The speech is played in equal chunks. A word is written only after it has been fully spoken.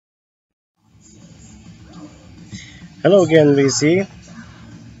Hello again, VC.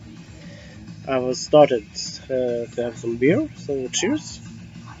 I was started to have some beer, so cheers.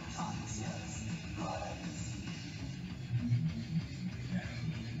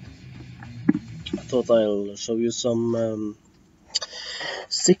 I thought I'll show you some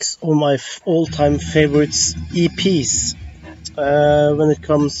 6 of my all-time favorites EPs when it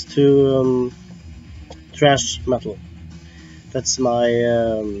comes to thrash metal. That's my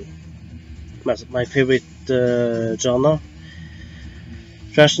favorite genre.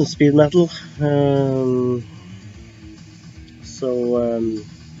 Thrash and speed metal.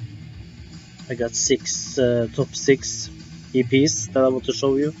 I got top 6 EPs that I want to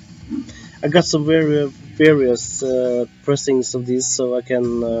show you. I got some various pressings of these, so I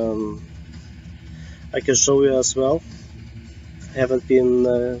can show you as well. I haven't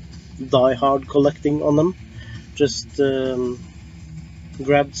been die hard collecting on them. Just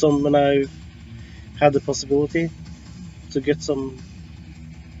grabbed some when I had the possibility to get some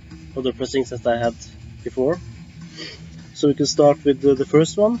other pressings that I had before. So we can start with the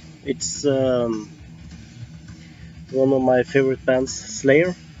first one. It's one of my favorite bands,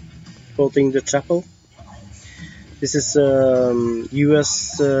 Slayer, quoting The Chapel. This is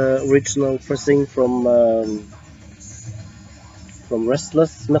US original pressing from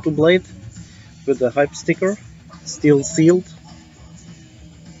Restless Metal Blade with a hype sticker, still sealed.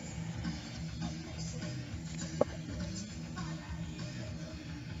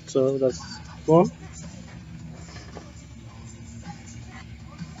 So that's one.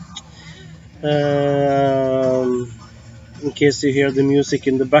 In case you hear the music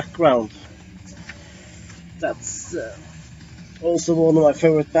in the background, that's also one of my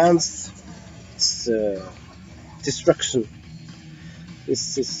favorite bands. It's Destruction.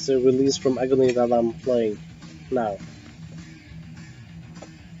 This is a release from Agony that I'm playing now.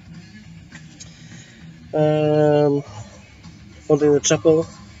 Quoting The Chapel.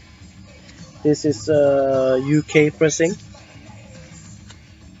 This is UK pressing.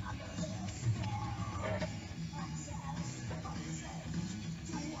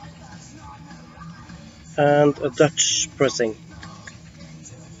 And a Dutch pressing.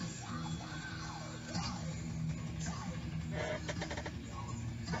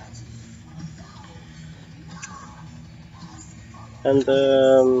 And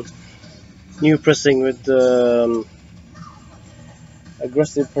new pressing with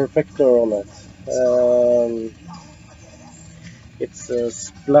aggressive perfector on it. It's a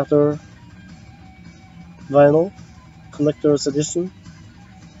splatter vinyl, collector's edition,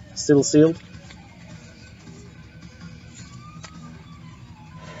 still sealed.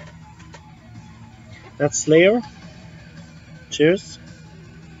 That's Slayer. Cheers.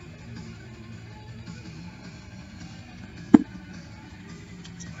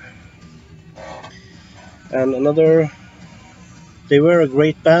 And another, they were a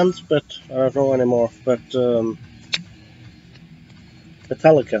great band, but I don't know anymore, but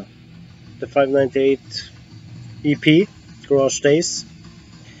Metallica, the 598 EP, Garage Days.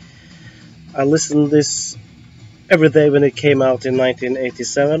 I listened this every day when it came out in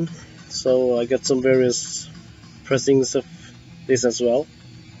 1987, so I got some various pressings of this as well.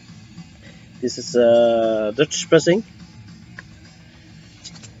 This is a Dutch pressing,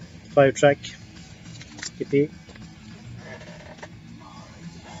 5-track EP.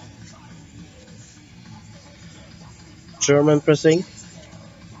 German pressing,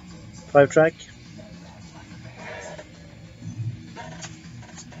 5-track.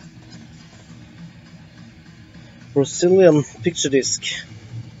 Brazilian picture disc.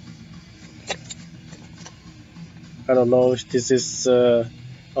 I don't know if this is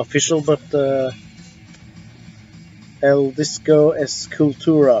official, but El Disco es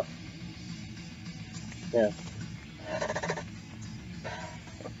Cultura. Yeah.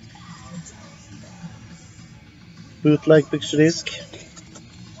 Bootleg picture disc.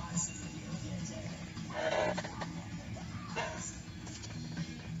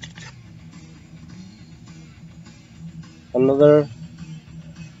 Another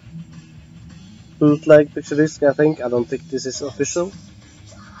bootleg picture disc, I think. I don't think this is official.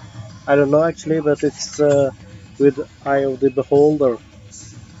 I don't know actually, but it's with Eye of the Beholder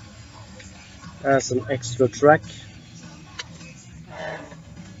as an extra track.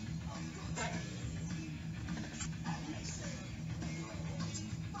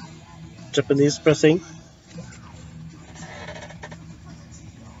 Japanese pressing.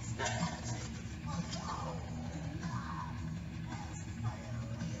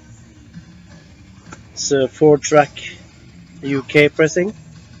 It's a 4-track UK pressing.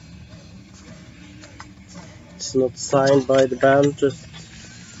 It's not signed by the band, just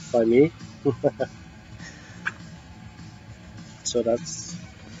by me. So that's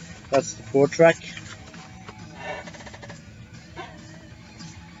the 4-track.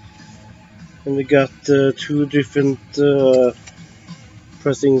 And we got 2 different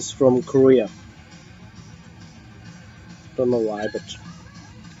pressings from Korea. Don't know why, but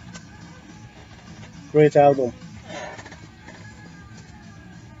great album.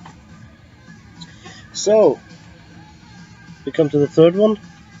 So we come to the third one.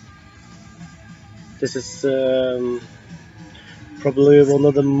 This is probably one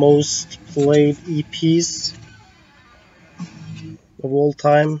of the most played EPs of all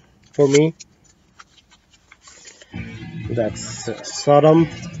time for me. That's Sodom,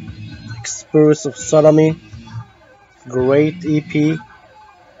 Experience of Sodomy. Great EP,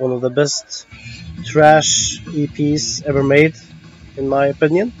 one of the best thrash EPs ever made, in my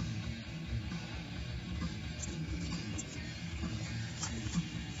opinion.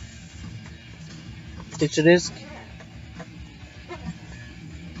 Picture disc.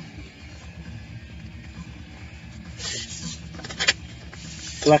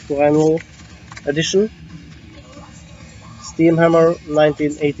 Black Vinyl edition. Steamhammer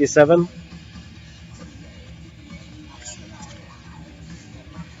 1987.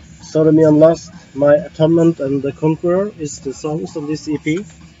 Sodomy and Lust, My Atonement and The Conqueror is the songs on this EP.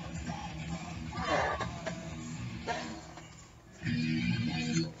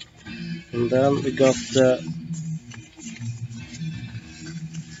 And then we got the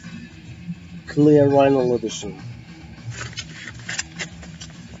clear vinyl edition.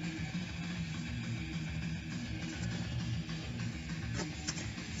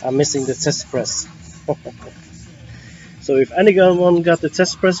 I'm missing the test press. So if anyone got the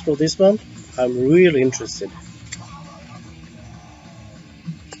test press for this one, I'm really interested.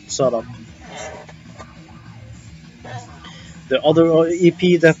 Sort of. The other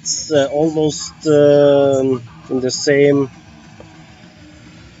EP that's almost in the same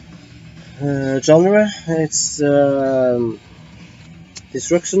genre, it's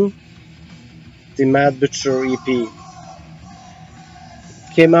Destruction, the Mad Butcher EP.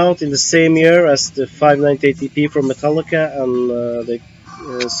 Came out in the same year as the 598 EP from Metallica and the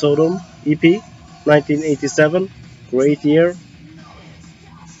Sodom EP, 1987. Great year.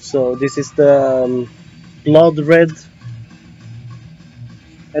 So this is the Blood Red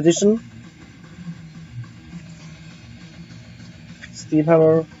edition.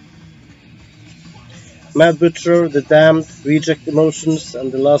 Steamhammer, Mad Butcher, The Damned, Reject Emotions, and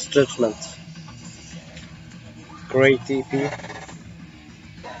The Last Judgment. Great EP.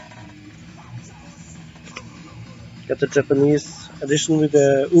 Got the Japanese edition with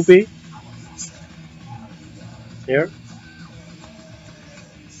the ubi here.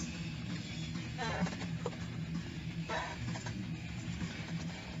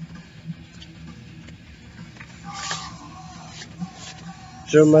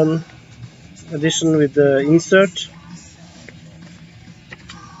 German edition with the insert.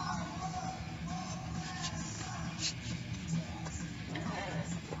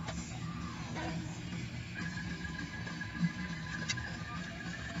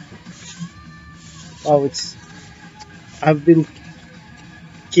 Oh, I've been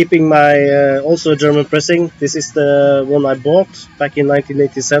keeping my also a German pressing. This is the one I bought back in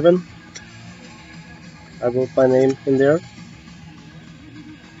 1987. I wrote my name in there.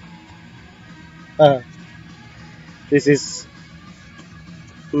 This is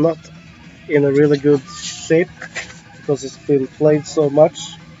not in a really good shape because it's been played so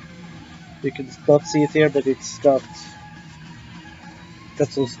much. You can not see it here, but it's got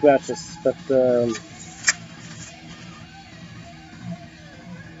some scratches. But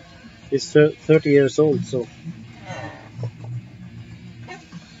it's 30 years old, so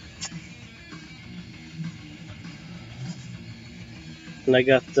and I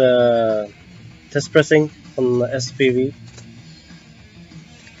got test pressing on SPV.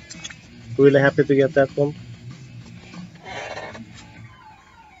 Really happy to get that one.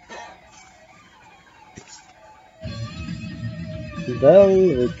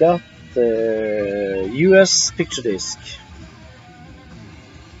 Then we got the US picture disc.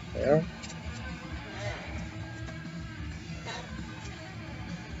 There.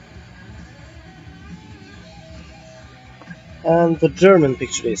 And the German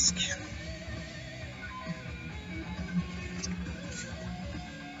picture disc.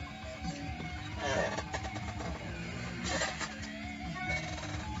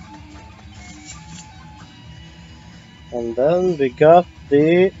 And then we got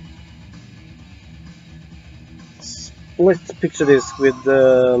the split picture disc with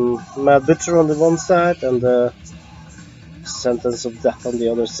the Mad Butcher on the one side and the Sentence of Death on the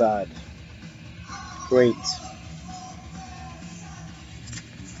other side. Great.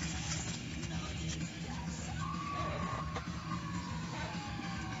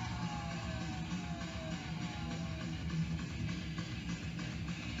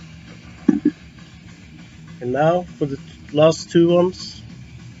 And now for the last two ones.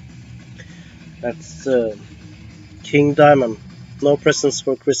 That's King Diamond, No Presents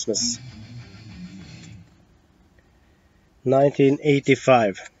for Christmas,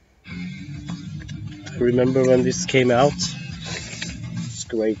 1985. I remember when this came out. It's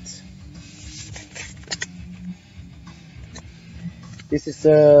great. This is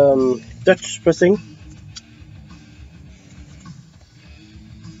Dutch pressing.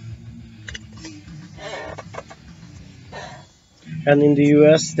 And in the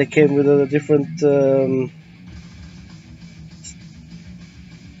US they came with a different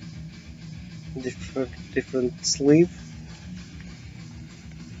different sleeve,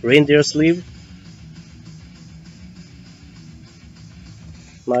 reindeer sleeve.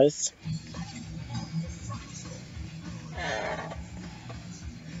 Nice.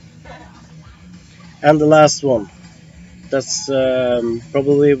 And the last one, that's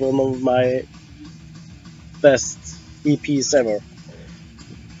probably one of my best EPs ever,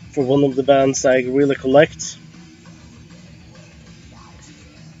 for one of the bands I really collect,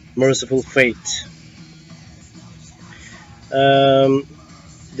 Merciful Fate.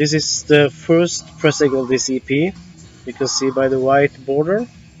 This is the first pressing of this EP. You can see by the white border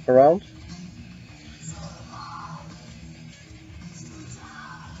around.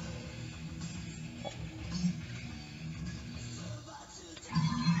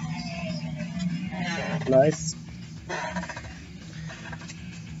 Nice.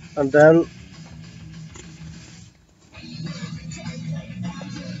 And then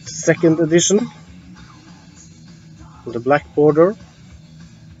second edition, the black border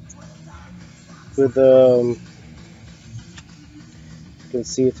with you can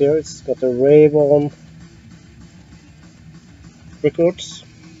see it here, it's got a rave on records.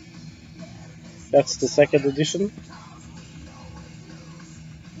 That's the second edition.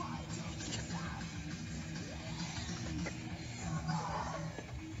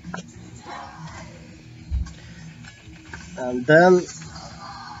 And then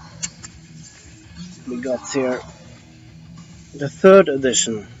we got here the third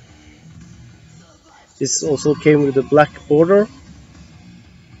edition. This also came with a black border,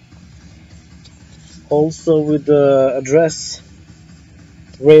 also with the address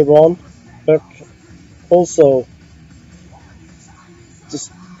rave on, but also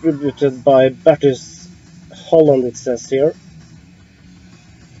distributed by Bertus Holland, it says here.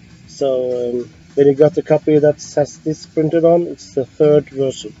 So when you got the copy that has this printed on, it's the third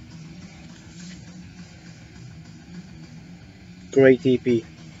version. Great EP.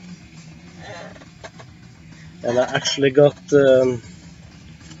 And I actually got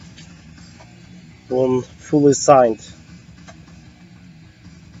one fully signed.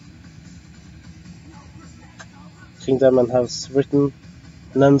 King Diamond has written,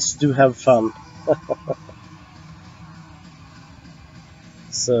 "Nuns do have fun."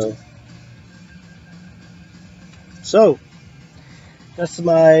 So that's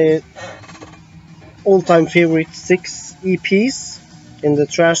my all-time favorite 6 EPs in the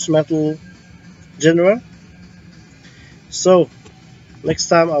thrash metal genre. So next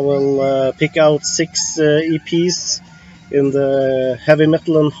time I will pick out 6 EPs in the heavy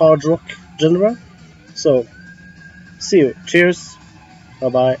metal and hard rock genre. So see you. Cheers. Bye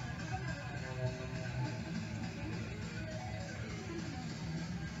bye.